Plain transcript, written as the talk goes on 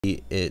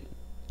it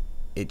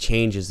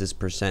changes this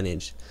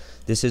percentage.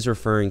 This is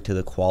referring to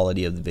the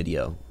quality of the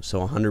video.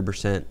 So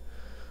 100%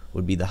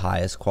 would be the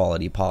highest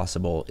quality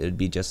possible. It would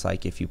be just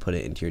like if you put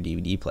it into your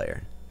DVD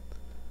player.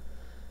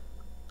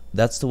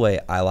 That's the way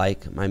I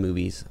like my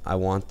movies. I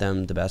want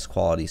them the best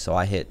quality, so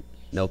I hit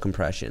no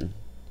compression.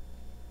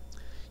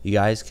 You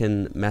guys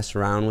can mess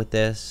around with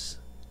this,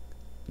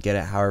 get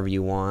it however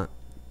you want,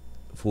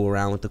 fool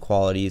around with the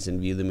qualities and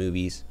view the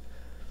movies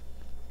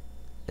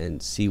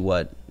and see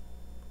what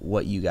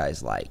you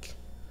guys like.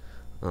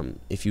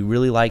 If you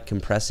really like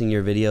compressing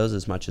your videos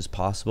as much as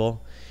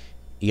possible,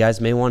 you guys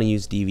may want to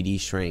use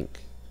DVDShrink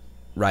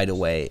right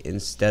away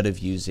instead of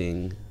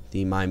using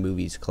the My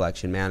Movies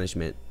collection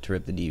management to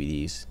rip the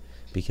DVDs,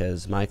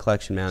 because my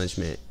collection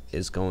management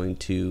is going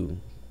to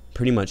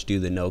pretty much do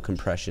the no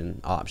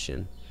compression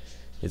option.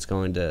 It's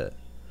going to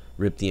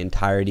rip the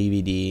entire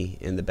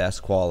DVD in the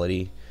best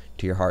quality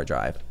to your hard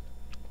drive.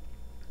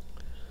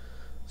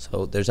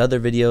 So there's other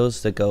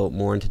videos that go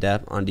more into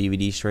depth on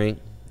DVDShrink.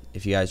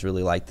 If you guys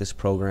really like this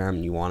program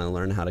and you want to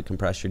learn how to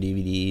compress your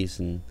DVDs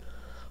and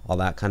all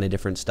that kind of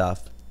different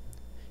stuff,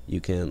 you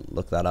can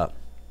look that up.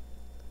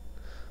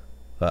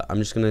 But I'm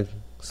just going to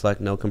select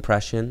no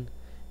compression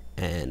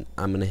and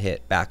I'm going to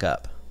hit back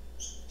up.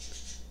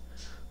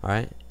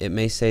 Alright, it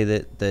may say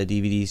that the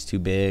DVD is too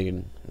big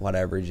and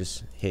whatever,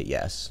 just hit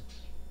yes.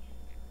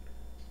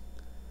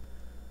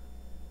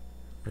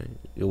 Right,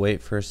 you'll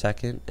wait for a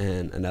second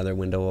and another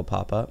window will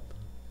pop up.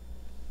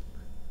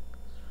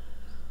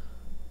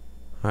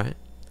 Alright,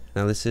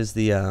 now this is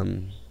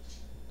the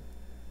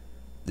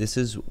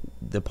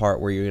part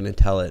where you're going to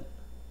tell it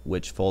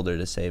which folder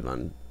to save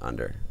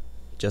under.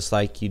 Just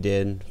like you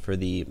did for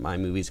the My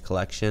Movies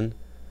collection,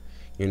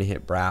 you're going to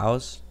hit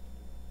browse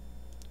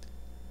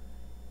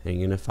and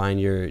you're going to find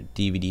your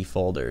DVD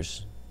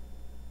folders.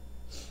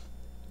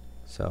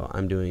 So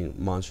I'm doing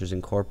Monsters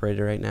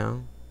Incorporated right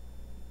now.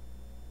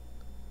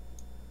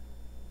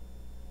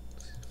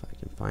 Let's see if I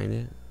can find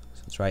it.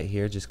 So it's right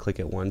here. Just click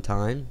it one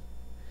time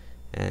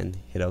and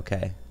hit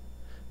OK.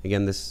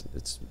 Again,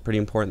 it's pretty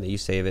important that you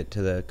save it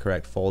to the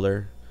correct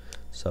folder,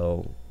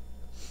 so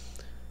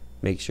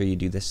make sure you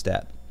do this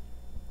step.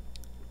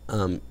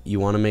 You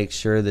want to make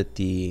sure that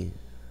the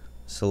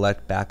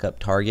select backup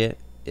target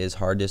is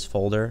hard disk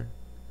folder,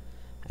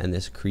 and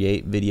this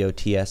create video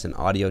TS and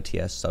audio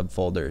TS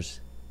subfolders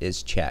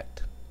is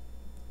checked.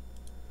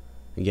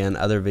 Again,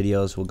 other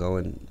videos will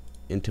go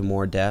into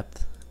more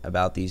depth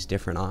about these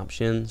different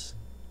options,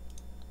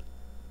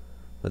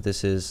 but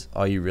this is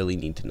all you really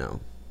need to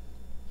know.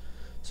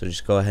 So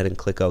just go ahead and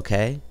click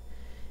OK,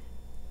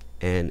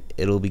 and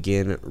it'll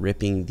begin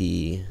ripping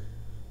the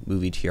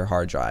movie to your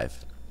hard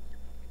drive.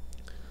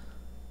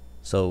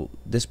 So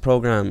this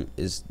program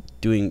is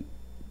doing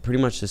pretty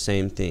much the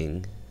same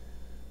thing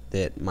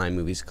that My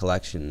Movies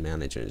Collection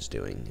Manager is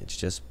doing. It's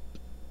just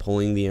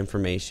pulling the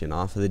information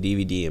off of the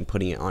DVD and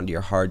putting it onto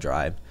your hard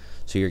drive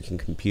so your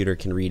computer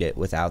can read it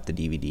without the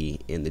DVD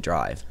in the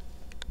drive.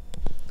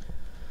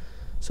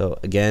 So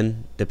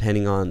again,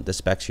 depending on the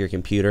specs of your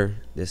computer,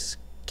 this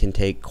can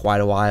take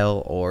quite a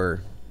while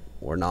or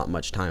not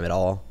much time at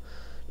all.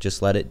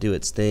 Just let it do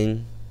its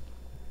thing.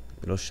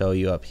 It'll show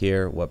you up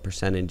here what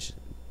percentage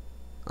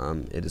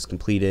it is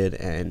completed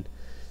and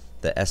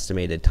the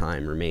estimated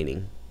time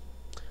remaining.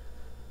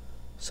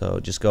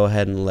 So just go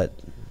ahead and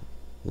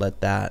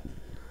let that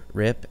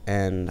rip,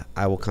 and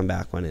I will come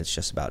back when it's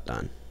just about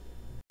done.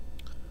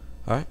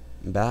 Alright,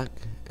 I'm back,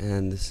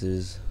 and this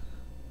is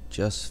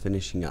just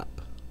finishing up.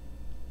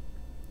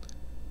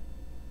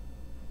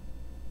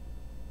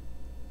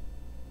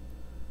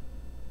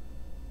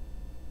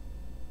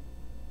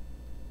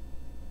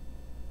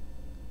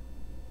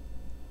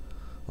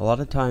 A lot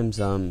of times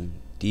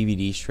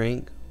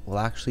DVDShrink will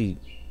actually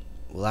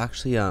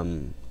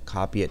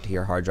copy it to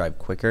your hard drive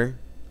quicker.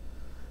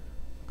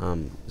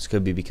 This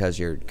could be because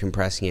you're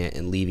compressing it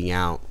and leaving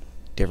out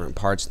different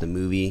parts of the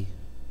movie,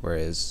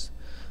 whereas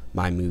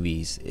My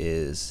Movies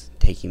is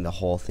taking the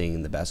whole thing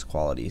in the best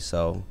quality.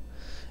 So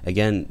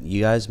again,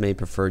 you guys may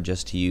prefer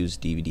just to use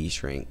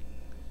DVDShrink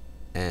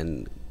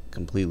and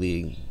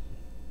completely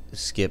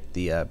skip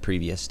the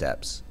previous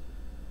steps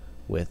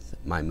with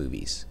My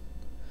Movies.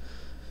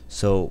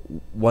 So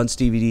once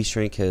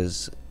DVDShrink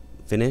has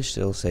finished,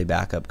 it'll say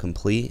backup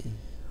complete.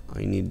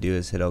 All you need to do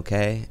is hit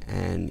OK,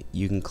 and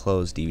you can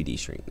close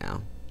DVDShrink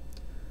now.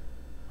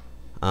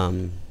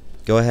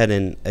 Go ahead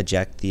and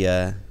eject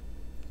the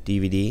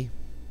DVD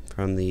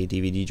from the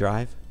DVD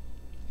drive.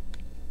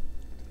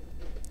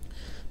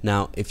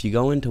 Now, if you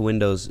go into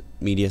Windows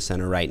Media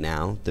Center right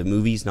now, the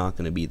movie's not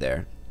going to be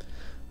there.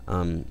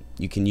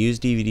 You can use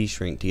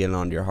DVDShrink to get it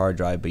onto your hard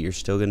drive, but you're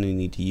still going to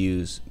need to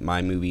use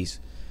My Movies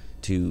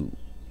to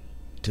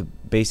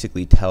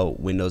basically tell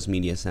Windows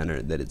Media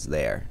Center that it's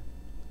there.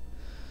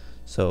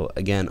 So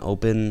again,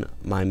 open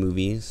My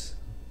Movies.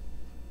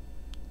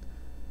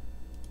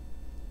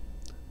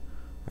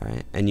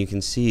 Alright, and you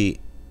can see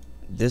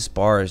this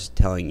bar is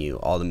telling you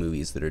all the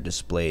movies that are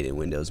displayed in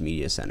Windows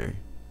Media Center.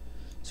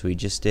 So we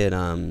just did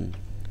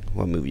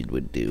what movie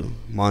would do?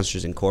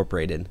 Monsters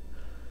Incorporated.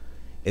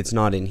 it's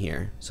not in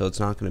here, so it's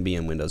not going to be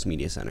in Windows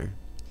Media Center.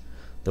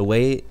 The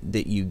way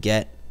that you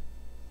get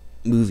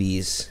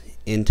movies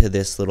into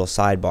this little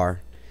sidebar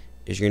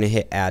is you're going to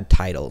hit Add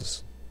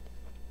Titles.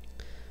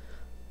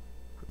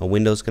 A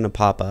window's going to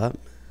pop up,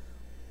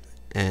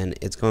 and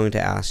it's going to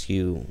ask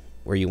you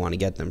where you want to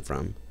get them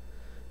from.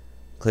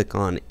 Click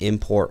on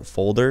Import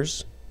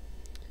Folders,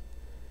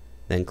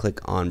 then click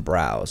on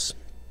Browse.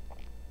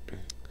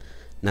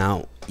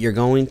 Now you're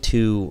going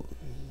to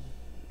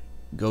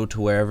go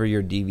to wherever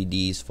your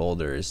DVDs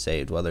folder is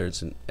saved, whether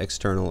it's an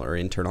external or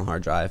internal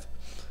hard drive.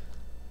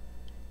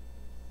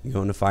 You're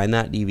going to find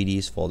that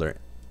DVDs folder,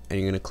 and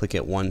you're going to click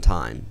it one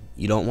time.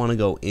 You don't want to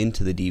go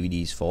into the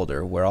DVDs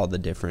folder where all the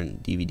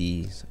different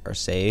DVDs are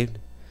saved.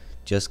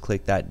 Just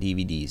click that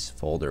DVDs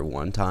folder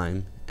one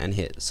time and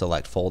hit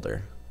Select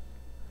Folder.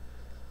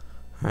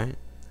 Alright,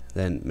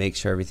 then make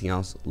sure everything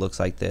else looks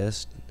like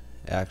this.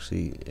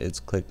 Actually,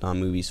 it's clicked on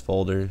Movies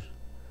folder,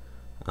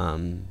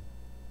 and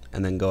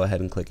then go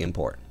ahead and click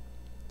Import.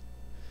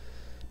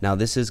 Now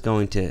this is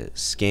going to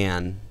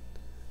scan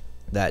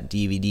that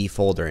DVD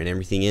folder and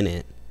everything in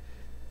it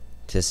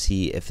to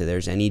see if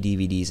there's any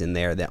DVDs in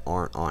there that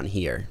aren't on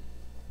here,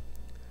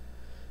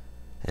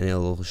 and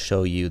it'll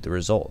show you the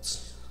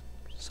results.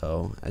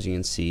 So as you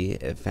can see,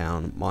 it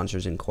found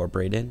Monsters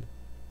Incorporated.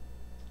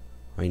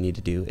 All you need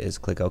to do is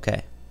click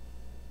OK.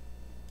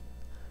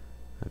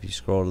 If you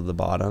scroll to the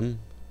bottom,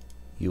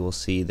 you will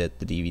see that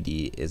the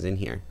DVD is in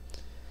here,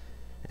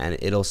 and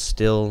it'll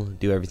still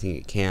do everything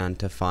it can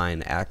to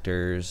find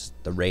actors,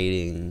 the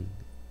rating,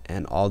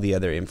 and all the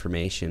other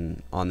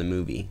information on the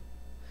movie.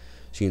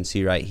 So you can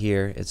see right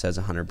here it says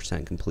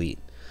 100% complete.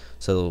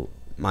 So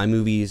My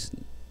Movies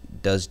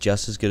does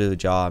just as good of a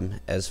job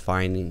as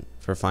finding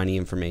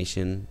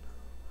information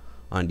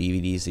on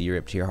DVDs that you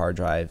rip to your hard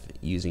drive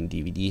using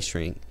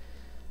DVDShrink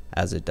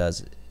as it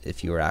does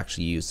if you were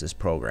actually use this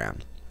program.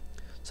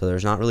 So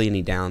there's not really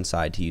any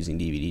downside to using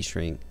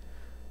DVDShrink.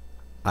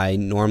 I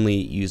normally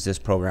use this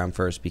program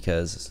first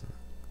because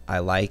I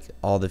like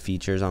all the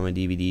features on my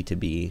DVD to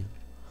be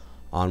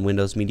on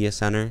Windows Media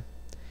Center,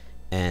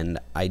 and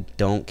I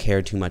don't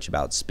care too much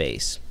about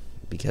space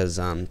because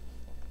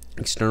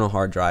external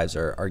hard drives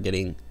are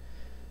getting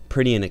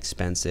pretty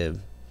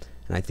inexpensive,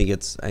 and I think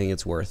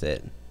it's worth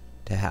it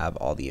to have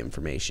all the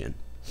information.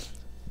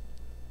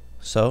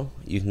 So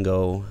you can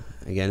go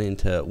again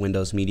into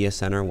Windows Media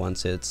Center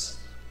once the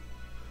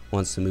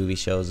movie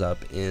shows up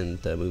in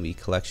the movie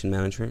collection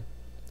manager.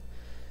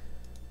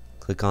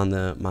 Click on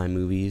the My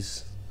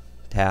Movies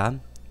tab,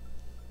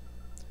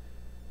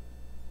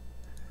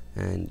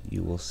 and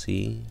you will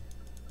see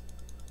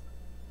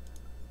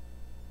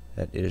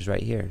that it is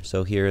right here.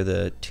 So here are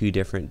the two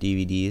different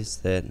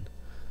DVDs that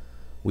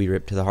we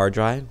ripped to the hard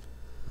drive.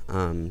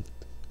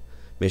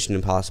 Mission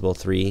Impossible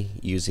 3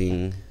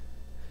 using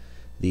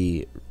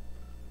the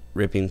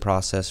ripping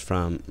process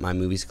from My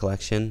Movies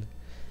collection,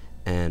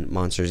 and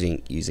Monsters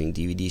Inc. using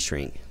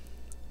DVDShrink.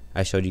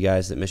 I showed you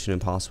guys that Mission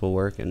Impossible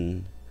worked,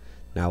 and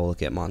now we'll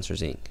look at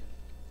Monsters Inc.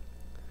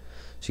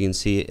 So you can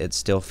see it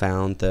still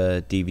found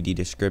the DVD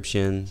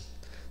description,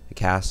 the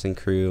cast and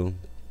crew,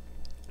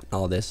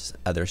 all this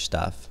other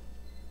stuff.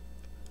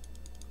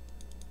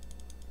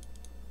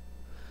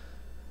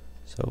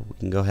 So we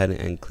can go ahead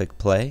and click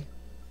play.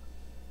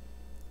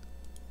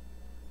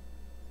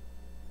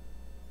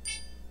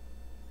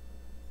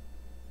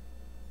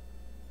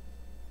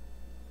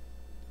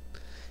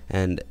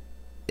 And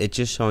it's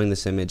just showing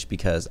this image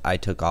because I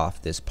took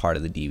off this part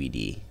of the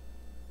DVD.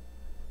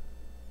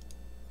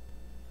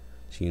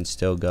 So you can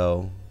still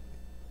go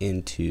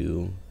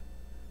into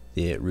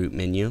the root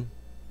menu.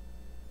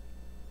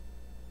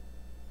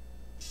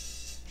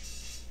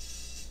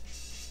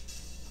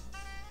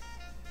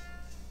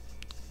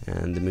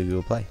 And the movie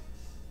will play.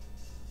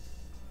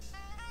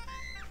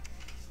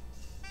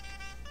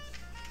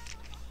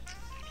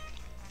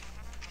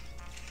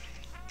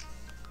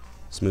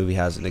 This movie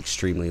has an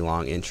extremely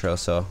long intro,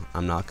 so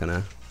I'm not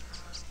gonna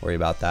worry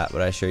about that,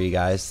 but I assure you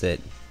guys that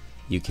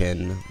you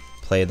can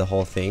play the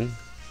whole thing.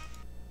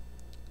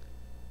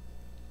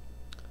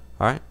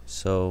 Alright,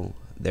 so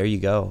there you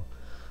go.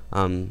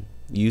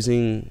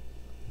 Using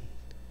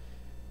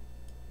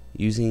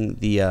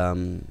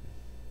the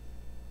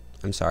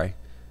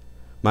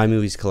My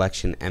Movies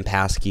collection and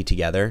Passkey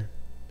together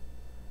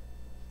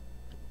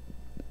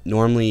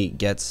normally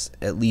gets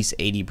at least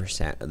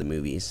 80% of the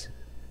movies.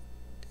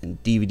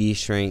 And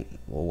DVDShrink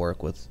will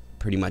work with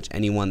pretty much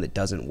anyone that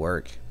doesn't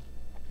work.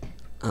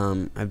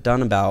 I've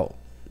done about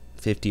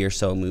 50 or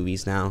so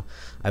movies now.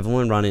 I've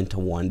only run into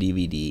one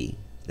DVD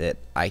that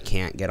I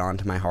can't get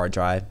onto my hard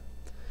drive.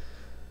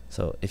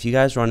 So if you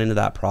guys run into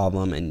that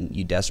problem and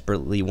you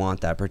desperately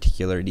want that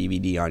particular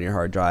DVD on your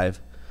hard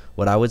drive,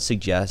 what I would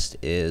suggest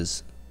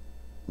is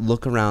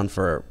look around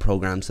for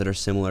programs that are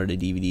similar to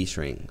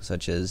DVDShrink,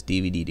 such as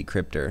DVD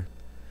Decryptor.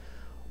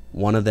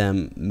 One of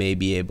them may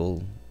be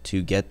able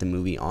to get the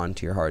movie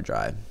onto your hard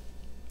drive.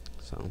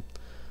 So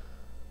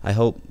I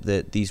hope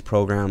that these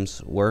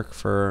programs work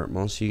for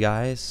most of you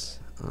guys.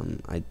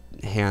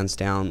 Hands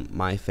down,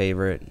 my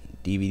favorite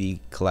DVD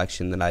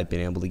collection that I've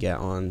been able to get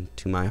on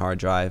to my hard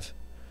drive.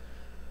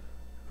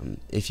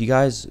 If you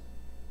guys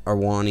are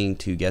wanting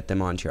to get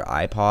them onto your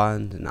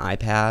iPod and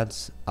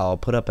iPads, I'll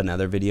put up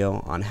another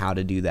video on how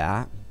to do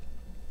that.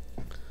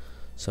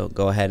 So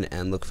go ahead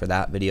and look for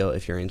that video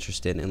if you're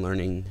interested in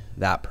learning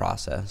that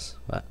process.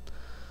 But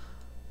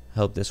I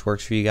hope this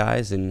works for you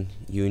guys and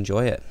you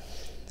enjoy it.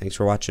 Thanks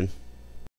for watching.